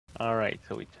Alright,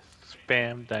 so we just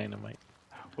spam dynamite.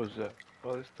 What's that?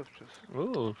 All this stuff just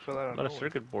Ooh, fell out a of lot of nowhere.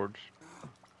 circuit boards.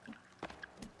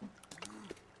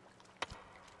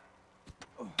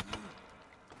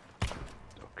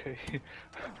 Okay.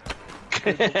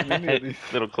 Can't open any of these.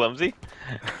 Little clumsy.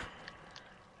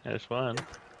 There's one.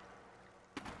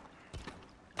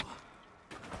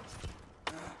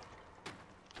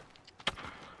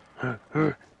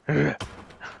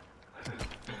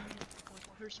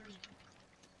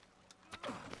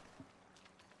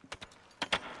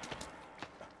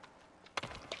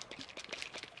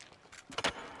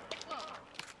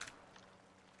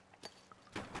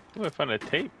 Ooh, I found a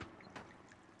tape.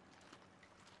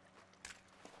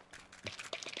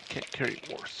 Can't carry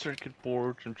more circuit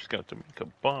boards. I'm just going to have to make a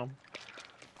bomb.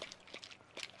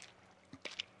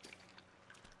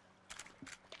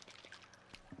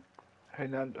 Hey,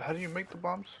 now, how do you make the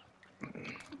bombs?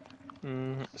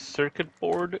 Circuit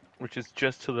board, which is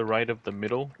just to the right of the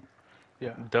middle.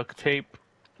 Yeah. Duct tape,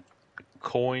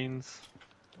 coins,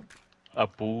 a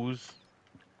booze,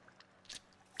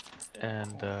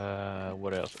 and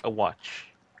what else? A watch.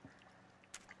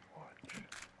 Watch.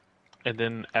 And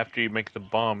then after you make the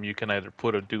bomb, you can either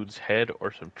put a dude's head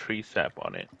or some tree sap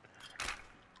on it.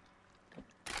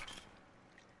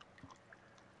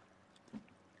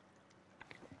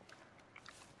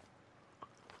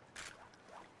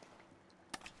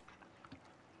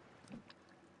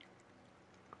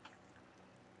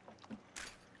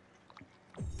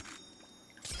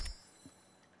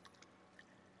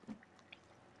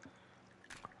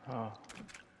 Oh.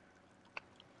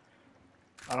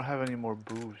 I don't have any more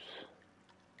booze.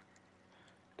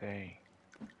 Dang.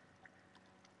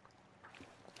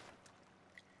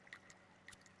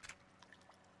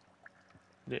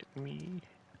 Let me.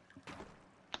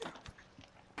 I'm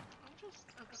just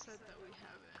upset that we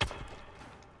haven't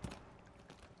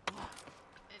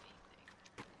anything.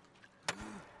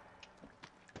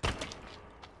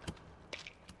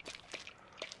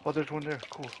 Oh, there's one there.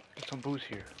 Cool. There's some booze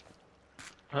here.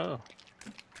 Oh.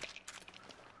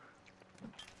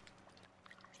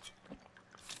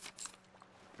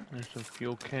 There's some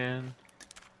fuel can.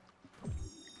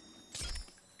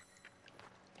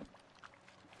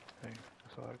 Dang,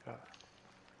 that's all I got.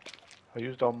 I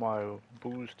used all my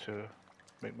booze to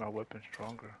make my weapon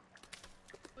stronger.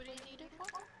 What do you need it for?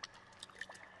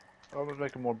 I was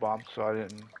making more bombs, so I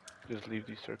didn't just leave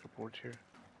these circuit boards here.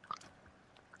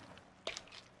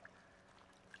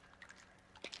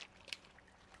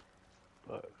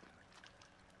 But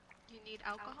You need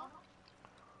alcohol?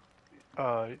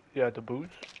 yeah, the booze.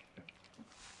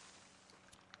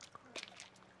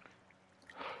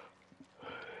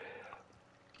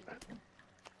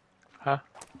 Huh?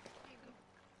 Here you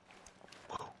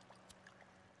go.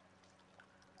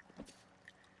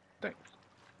 Thanks.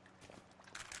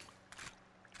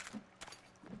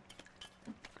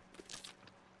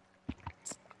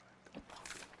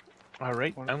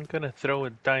 Alright, I'm gonna throw a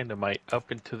dynamite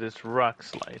up into this rock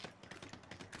slide.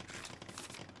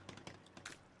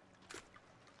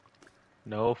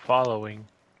 No following.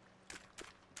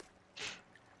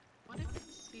 What if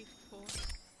it's C4?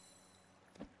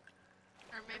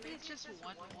 Or maybe it's just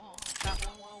one wall. That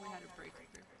one wall we had to break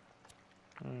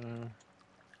through.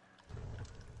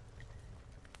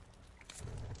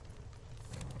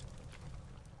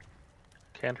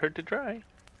 Can't hurt to try.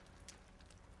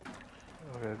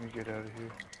 Okay, let me get out of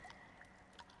here.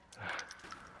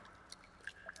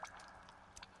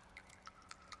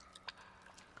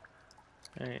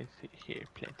 I see here,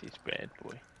 plenty's bad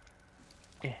boy.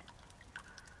 Eh.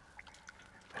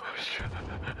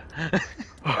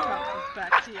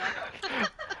 Back to you.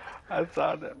 I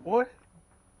saw that. What?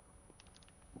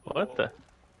 What the?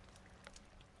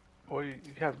 Well, you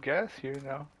have gas here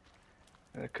now.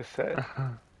 And a cassette.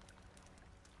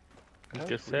 That's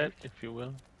Cassette, weird. if you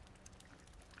will.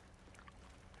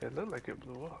 It looked like it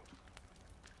blew up.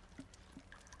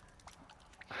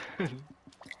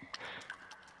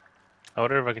 I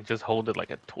wonder if I can just hold it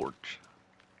like a torch.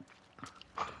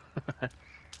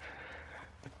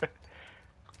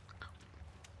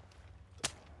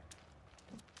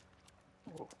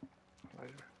 Whoa,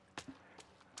 lighter.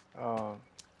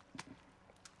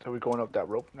 So we're going up that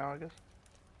rope now, I guess?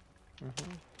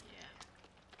 Mm-hmm.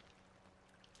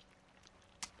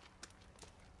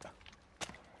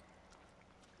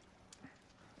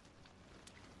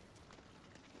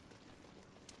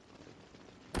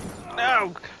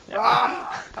 No!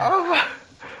 Ah! Oh!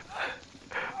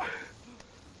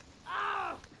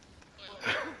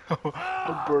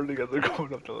 I'm burning as they're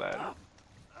going up the ladder.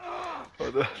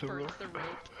 Oh, the Burnt rope. the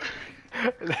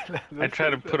rope. I try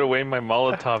to put away my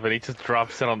Molotov and he just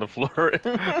drops it on the floor,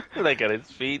 like at his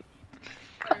feet.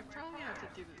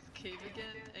 cave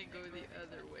again and go the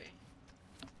other way.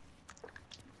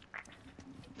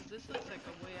 Cause this looks like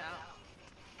a way out.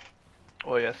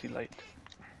 Oh yeah, I see light.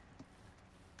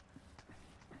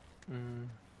 Mm.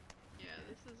 Yeah,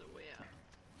 this is a way out.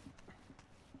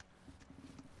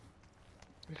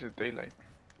 This is daylight.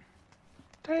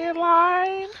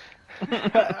 Daylight.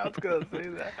 I was gonna say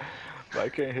that, but I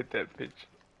can't hit that pitch.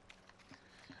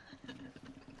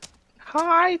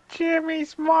 Hi,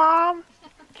 Jimmy's mom.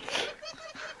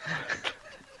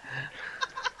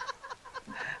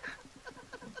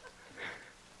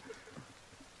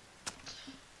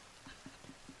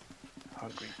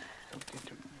 Hungry. Something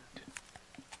to eat.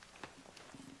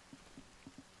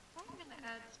 I'm gonna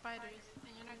add spiders,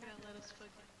 and you're not gonna let us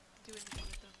fucking do anything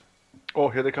with them. Oh,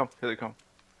 here they come. Here they come.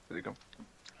 Here they come.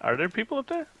 Are there people up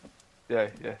there? Yeah,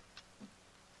 yeah.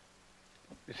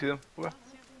 You see them? I Well,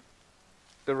 don't see 'em.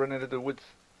 they're running into the woods.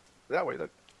 That way, look.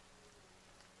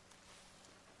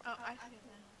 Oh, I see them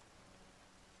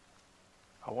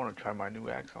I want to try my new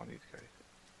axe on these guys.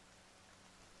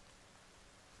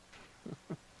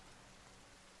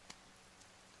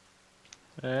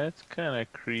 That's kind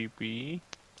of creepy.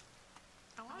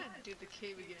 now. I wanna do the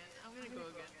cave again. I'm gonna go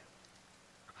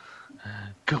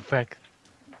again. Go back.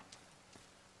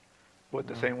 What,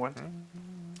 the same one?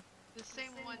 The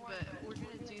same one, but we're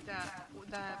gonna do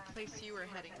that place you were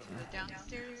heading to, the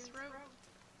downstairs road.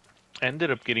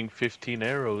 Ended up getting 15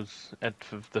 arrows at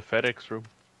the FedEx room.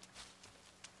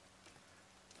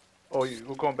 Oh,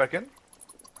 we're going back in?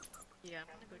 Yeah, I'm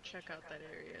gonna go check out that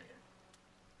area.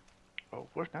 Oh,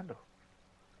 where's Nando?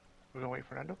 We're gonna wait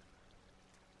for Nando?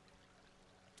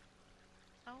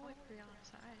 I'll wait for you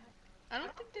outside. I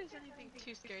don't think there's anything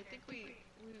too scary. I think we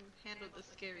handled the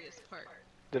scariest part.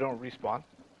 They don't respawn?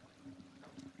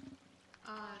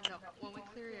 No. When we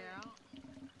clear it out,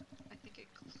 I think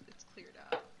it's cleared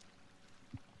out.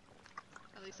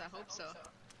 At least I hope so.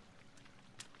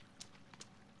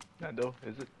 Nando,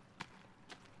 is it?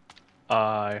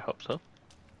 I hope so.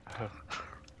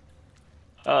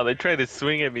 Oh, they tried to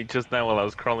swing at me just now while I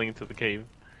was crawling into the cave.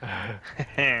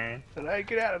 Hey,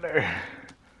 get out of there!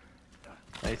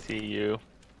 I see you.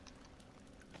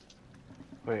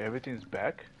 Wait, everything's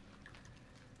back?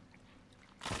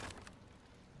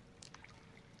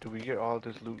 Do we get all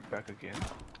this loot back again?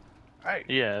 Hey!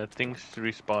 Yeah, things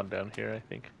respawn down here, I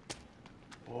think.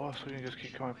 Oh, so you just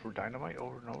keep coming for dynamite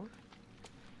over and over?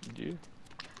 You?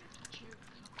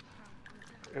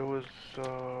 It was,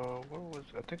 where was,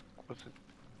 I think, was it,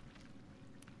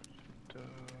 We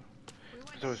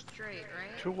So went it's straight,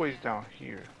 right? 2 ways down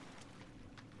here.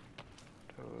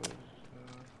 There was,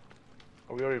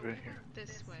 oh, we already been here.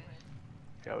 This way.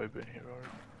 Yeah, we've been here already.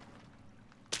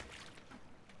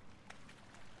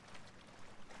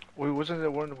 Wait, wasn't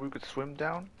there one we could swim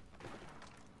down?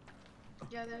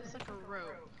 Yeah, there's like a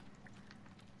rope.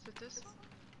 Is it this one?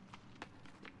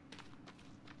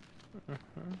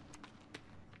 Mhm.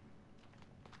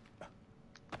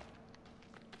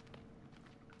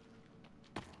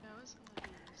 No, it's one of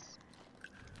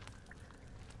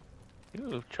these.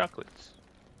 Ooh, chocolates.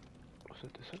 Was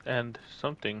it this one? And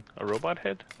something. A robot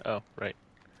head? Oh, right.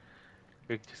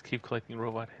 We just keep collecting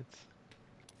robot heads.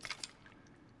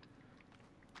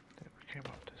 Yeah, we came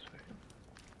up this way.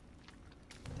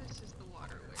 This is the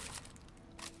waterway.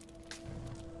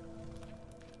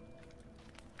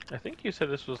 I think you said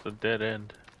this was the dead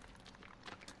end.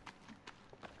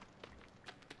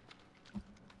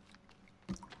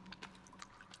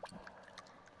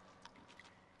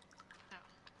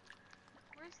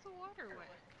 Where's the waterway?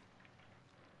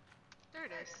 There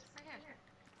it is. Right here.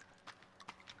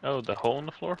 Oh, the hole in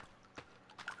the floor?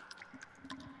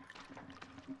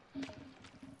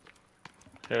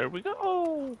 There we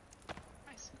go!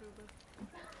 Hi, Scuba.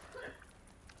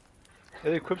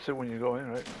 It equips it when you go in,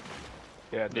 right?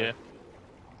 Yeah, it does. Yeah.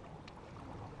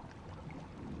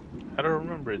 I don't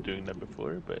remember it doing that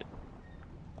before, but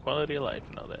quality of life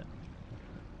and all that.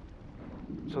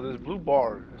 So this blue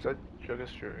bar, is that, I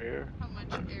guess, your air? How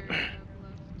much air do you have left?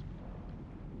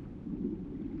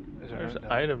 Is there There's anything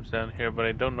down? items down here, but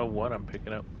I don't know what I'm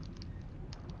picking up.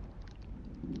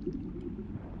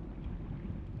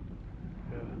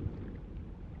 Yeah.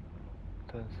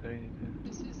 Doesn't say anything.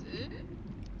 This is it?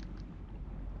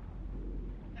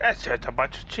 That's just a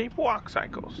bunch of cheap walk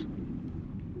cycles.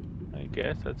 I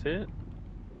guess that's it.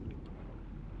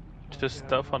 It's just Yeah,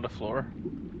 stuff on the floor.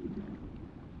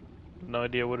 No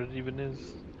idea what it even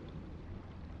is.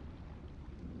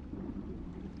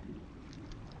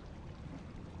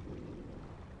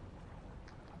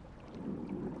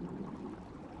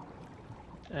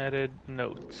 Added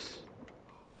notes.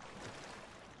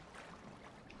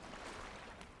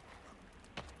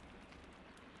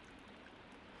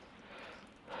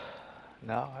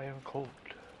 Now I am cold.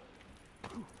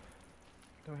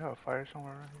 Do we have a fire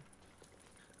somewhere around here?